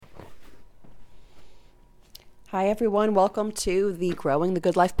Hi, everyone. Welcome to the Growing the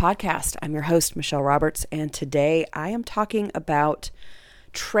Good Life podcast. I'm your host, Michelle Roberts, and today I am talking about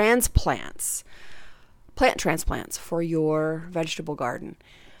transplants, plant transplants for your vegetable garden.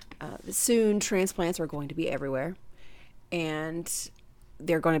 Soon, transplants are going to be everywhere, and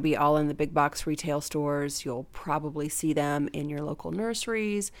they're going to be all in the big box retail stores. You'll probably see them in your local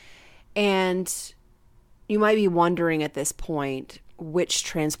nurseries, and you might be wondering at this point which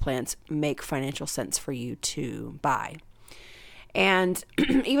transplants make financial sense for you to buy. And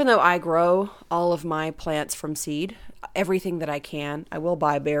even though I grow all of my plants from seed, everything that I can, I will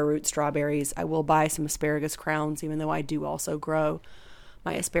buy bare root strawberries. I will buy some asparagus crowns, even though I do also grow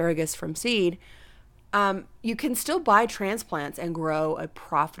my asparagus from seed. You can still buy transplants and grow a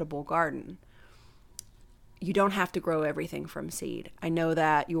profitable garden. You don't have to grow everything from seed. I know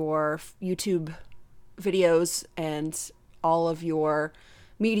that your YouTube videos and all of your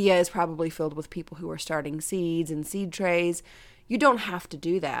media is probably filled with people who are starting seeds and seed trays. You don't have to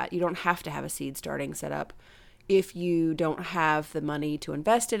do that. You don't have to have a seed starting setup if you don't have the money to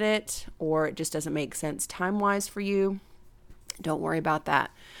invest in it, or it just doesn't make sense time-wise for you. Don't worry about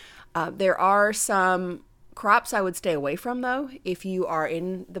that. There are some crops I would stay away from, though, if you are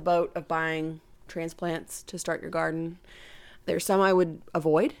in the boat of buying transplants to start your garden. There's some I would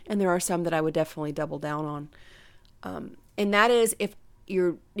avoid, and there are some that I would definitely double down on. And that is if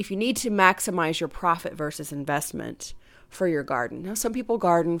you need to maximize your profit versus investment for your garden. Now, some people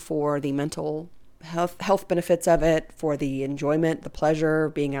garden for the mental health benefits of it, for the enjoyment, the pleasure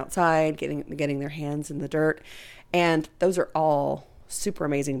of being outside, getting their hands in the dirt, and those are all super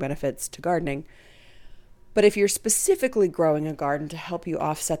amazing benefits to gardening. But if you're specifically growing a garden to help you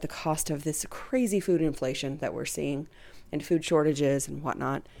offset the cost of this crazy food inflation that we're seeing and food shortages and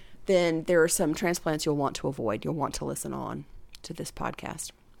whatnot, then there are some transplants you'll want to avoid. You'll want to listen on to this podcast.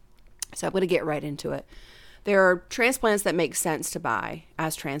 So I'm going to get right into it. There are transplants that make sense to buy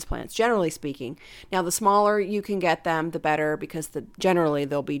as transplants, generally speaking. Now, the smaller you can get them, the better, because generally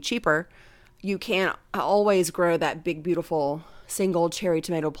they'll be cheaper. You can't always grow that big, beautiful single cherry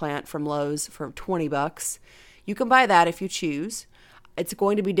tomato plant from Lowe's for $20. You can buy that if you choose. It's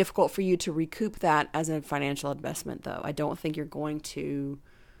going to be difficult for you to recoup that as a financial investment, though. I don't think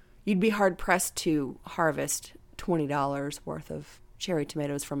you'd be hard-pressed to harvest $20 worth of cherry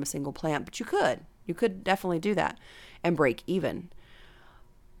tomatoes from a single plant, but you could. You could definitely do that and break even.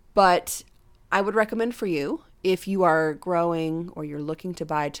 But I would recommend for you, if you are growing or you're looking to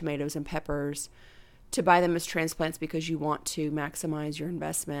buy tomatoes and peppers, to buy them as transplants because you want to maximize your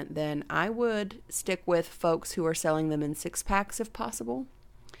investment, then I would stick with folks who are selling them in 6-packs if possible.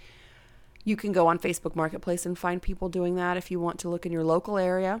 You can go on Facebook Marketplace and find people doing that if you want to look in your local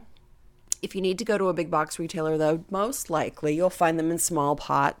area. If you need to go to a big box retailer, though, most likely you'll find them in small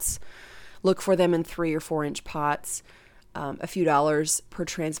pots. Look for them in 3 or 4 inch pots. A few dollars per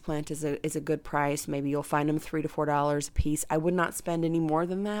transplant is a good price. Maybe you'll find them $3 to $4 a piece. I would not spend any more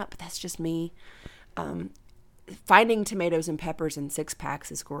than that, but that's just me. Finding tomatoes and peppers in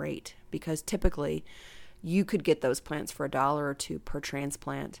 6-packs is great because typically you could get those plants for $1 or $2 per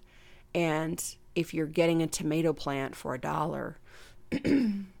transplant. And if you're getting a tomato plant for $1,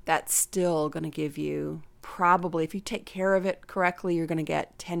 that's still going to give you probably, if you take care of it correctly, you're going to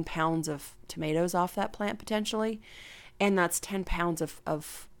get 10 pounds of tomatoes off that plant potentially. And that's 10 pounds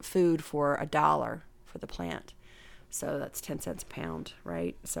of food for $1 for the plant. So that's 10 cents a pound,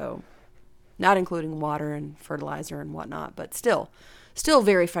 right? So not including water and fertilizer and whatnot, but still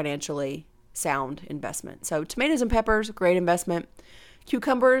very financially sound investment. So tomatoes and peppers, great investment.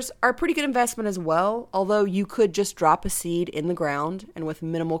 Cucumbers are a pretty good investment as well, although you could just drop a seed in the ground and with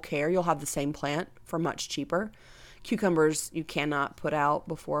minimal care, you'll have the same plant for much cheaper. Cucumbers you cannot put out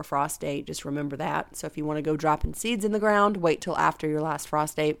before a frost date, just remember that. So if you want to go dropping seeds in the ground, wait till after your last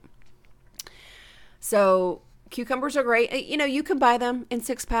frost date. So cucumbers are great. You can buy them in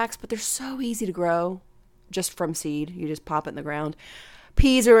 6-packs, but they're so easy to grow just from seed. You just pop it in the ground.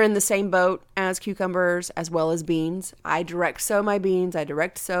 Peas are in the same boat as cucumbers, as well as beans. I direct sow my beans, I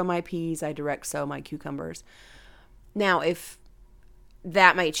direct sow my peas, I direct sow my cucumbers. Now, if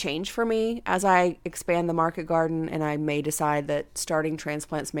that may change for me as I expand the market garden, and I may decide that starting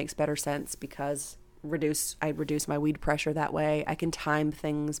transplants makes better sense because I reduce my weed pressure that way. I can time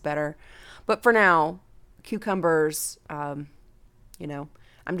things better. But for now, cucumbers, I'm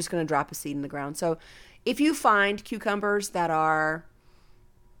just going to drop a seed in the ground. So if you find cucumbers that are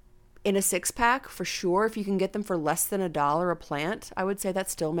in a 6-pack, for sure, if you can get them for less than $1 a plant, I would say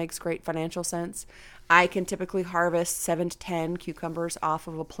that still makes great financial sense. I can typically harvest 7 to 10 cucumbers off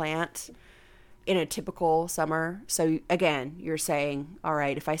of a plant in a typical summer. So again, you're saying, all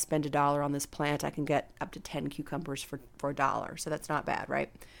right, if I spend $1 on this plant, I can get up to 10 cucumbers for $1. So that's not bad,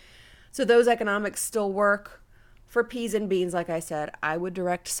 right? So those economics still work. For peas and beans, like I said, I would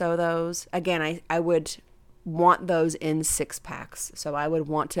direct sow those. Again, I would want those in 6-packs. So I would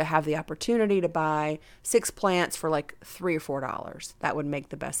want to have the opportunity to buy 6 plants for like $3 or $4. That would make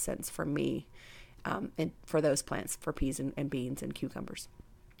the best sense for me, and for those plants, for peas and beans and cucumbers.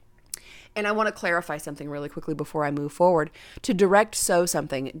 And I want to clarify something really quickly before I move forward. To direct sow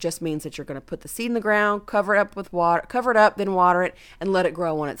something just means that you're going to put the seed in the ground, cover it up with water, cover it up, then water it, and let it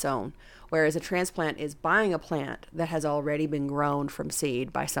grow on its own. Whereas a transplant is buying a plant that has already been grown from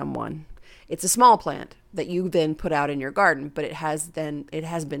seed by someone. It's a small plant that you then put out in your garden, but it has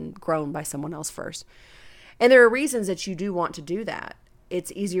been grown by someone else first. And there are reasons that you do want to do that.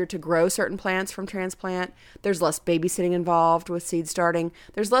 It's easier to grow certain plants from transplant. There's less babysitting involved with seed starting.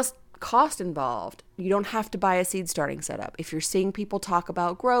 There's less cost involved. You don't have to buy a seed starting setup. If you're seeing people talk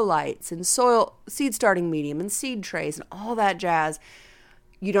about grow lights and soil seed starting medium and seed trays and all that jazz,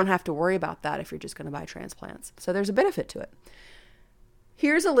 you don't have to worry about that if you're just going to buy transplants. So there's a benefit to it.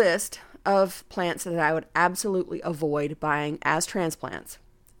 Here's a list of plants that I would absolutely avoid buying as transplants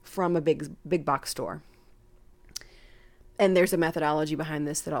from a big box store. And there's a methodology behind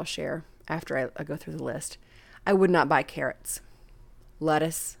this that I'll share after I go through the list. I would not buy carrots,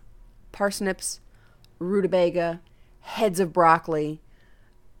 lettuce, parsnips, rutabaga, heads of broccoli,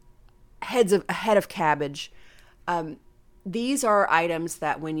 a head of cabbage. These are items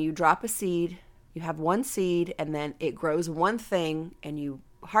that when you drop a seed, you have one seed and then it grows one thing and you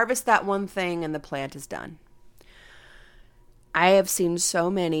harvest that one thing and the plant is done. I have seen so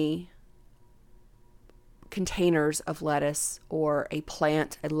many containers of lettuce or a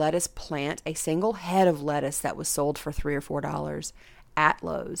lettuce plant, a single head of lettuce that was sold for $3 or $4 at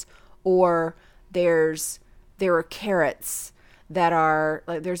Lowe's. Or there are carrots that are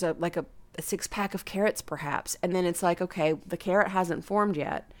like, there's a 6-pack of carrots perhaps. And then it's like, okay, the carrot hasn't formed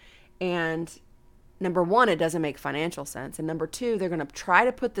yet. And number one, it doesn't make financial sense. And number two, they're going to try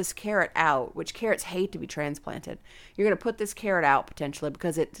to put this carrot out, which carrots hate to be transplanted. You're going to put this carrot out potentially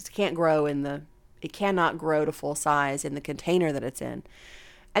because it cannot grow to full size in the container that it's in.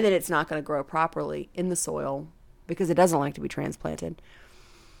 And then it's not going to grow properly in the soil because it doesn't like to be transplanted.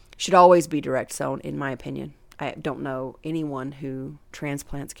 Should always be direct sown, in my opinion. I don't know anyone who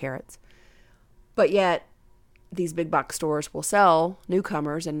transplants carrots. But yet, these big box stores will sell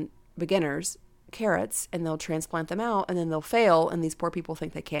newcomers and beginners carrots, and they'll transplant them out, and then they'll fail, and these poor people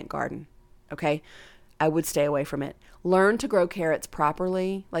think they can't garden. Okay? I would stay away from it. Learn to grow carrots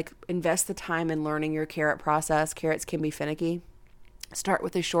properly. Like, invest the time in learning your carrot process. Carrots can be finicky. Start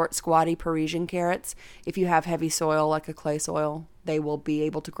with the short, squatty Parisian carrots. If you have heavy soil, like a clay soil, they will be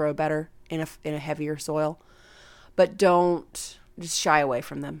able to grow better in a heavier soil. But don't just shy away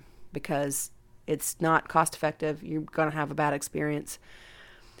from them because it's not cost effective. You're going to have a bad experience.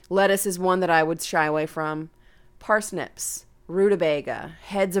 Lettuce is one that I would shy away from. Parsnips, rutabaga,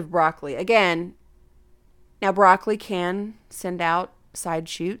 heads of broccoli. Again, now broccoli can send out side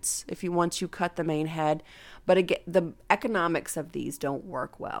shoots once you cut the main head. But again, the economics of these don't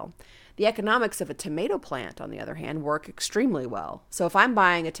work well. The economics of a tomato plant, on the other hand, work extremely well. So if I'm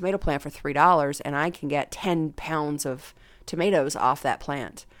buying a tomato plant for $3 and I can get 10 pounds of tomatoes off that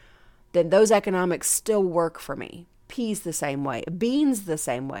plant, then those economics still work for me. Peas the same way. Beans the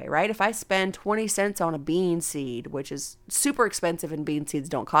same way, right? If I spend 20 cents on a bean seed, which is super expensive and bean seeds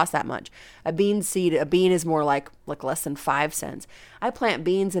don't cost that much. A bean is more like less than 5 cents. I plant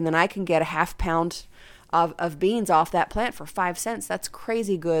beans and then I can get a half pound of beans off that plant for 5 cents. That's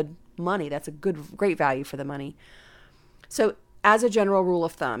crazy good money. That's a great value for the money. So as a general rule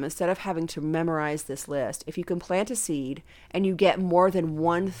of thumb, instead of having to memorize this list, if you can plant a seed and you get more than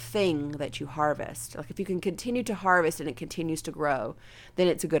one thing that you harvest, like if you can continue to harvest and it continues to grow, then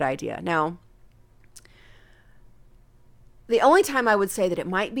it's a good idea. Now, the only time I would say that it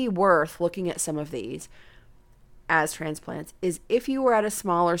might be worth looking at some of these as transplants is if you were at a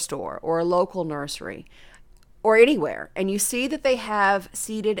smaller store or a local nursery or anywhere, and you see that they have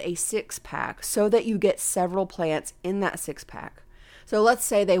seeded a 6-pack so that you get several plants in that 6-pack. So let's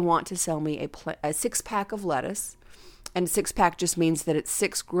say they want to sell me a 6-pack of lettuce, and 6-pack just means that it's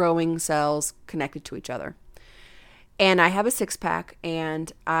 6 growing cells connected to each other. And I have a 6-pack,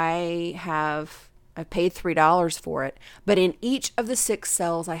 and I paid $3 for it, but in each of the 6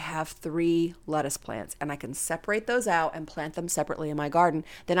 cells, I have 3 lettuce plants, and I can separate those out and plant them separately in my garden.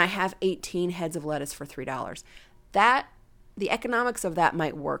 Then I have 18 heads of lettuce for $3. That the economics of that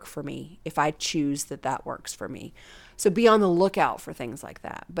might work for me if I choose that works for me. So be on the lookout for things like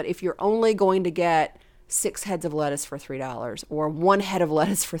that. But if you're only going to get 6 heads of lettuce for $3, or 1 head of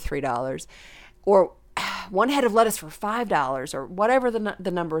lettuce for $3, or 1 head of lettuce for $5, or whatever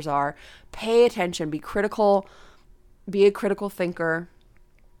the numbers are, pay attention, be critical, be a critical thinker,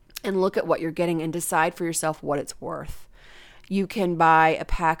 and look at what you're getting and decide for yourself what it's worth. You can buy a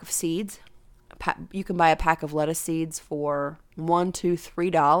pack of seeds. You can buy a pack of lettuce seeds for $1,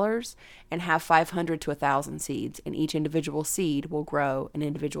 $2, $3 and have 500 to 1,000 seeds, and each individual seed will grow an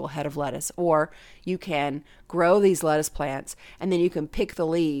individual head of lettuce. Or you can grow these lettuce plants and then you can pick the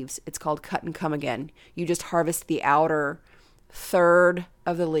leaves. It's called cut and come again. You just harvest the outer third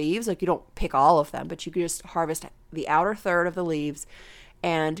of the leaves. Like, you don't pick all of them, but you can just harvest the outer third of the leaves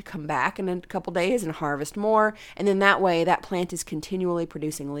and come back in a couple days and harvest more. And then that way, that plant is continually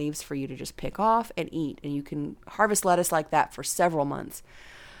producing leaves for you to just pick off and eat. And you can harvest lettuce like that for several months.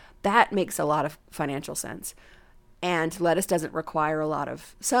 That makes a lot of financial sense. And lettuce doesn't require a lot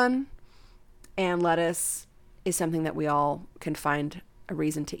of sun. And lettuce is something that we all can find a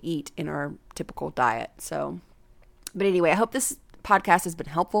reason to eat in our typical diet. But anyway, I hope this podcast has been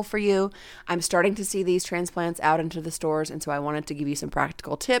helpful for you. I'm starting to see these transplants out into the stores, and so I wanted to give you some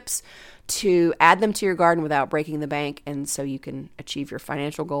practical tips to add them to your garden without breaking the bank, and so you can achieve your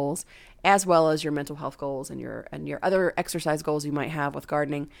financial goals as well as your mental health goals and your other exercise goals you might have with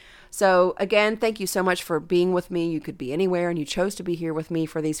gardening. So again, thank you so much for being with me. You could be anywhere, and you chose to be here with me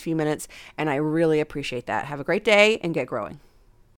for these few minutes, and I really appreciate that. Have a great day and get growing.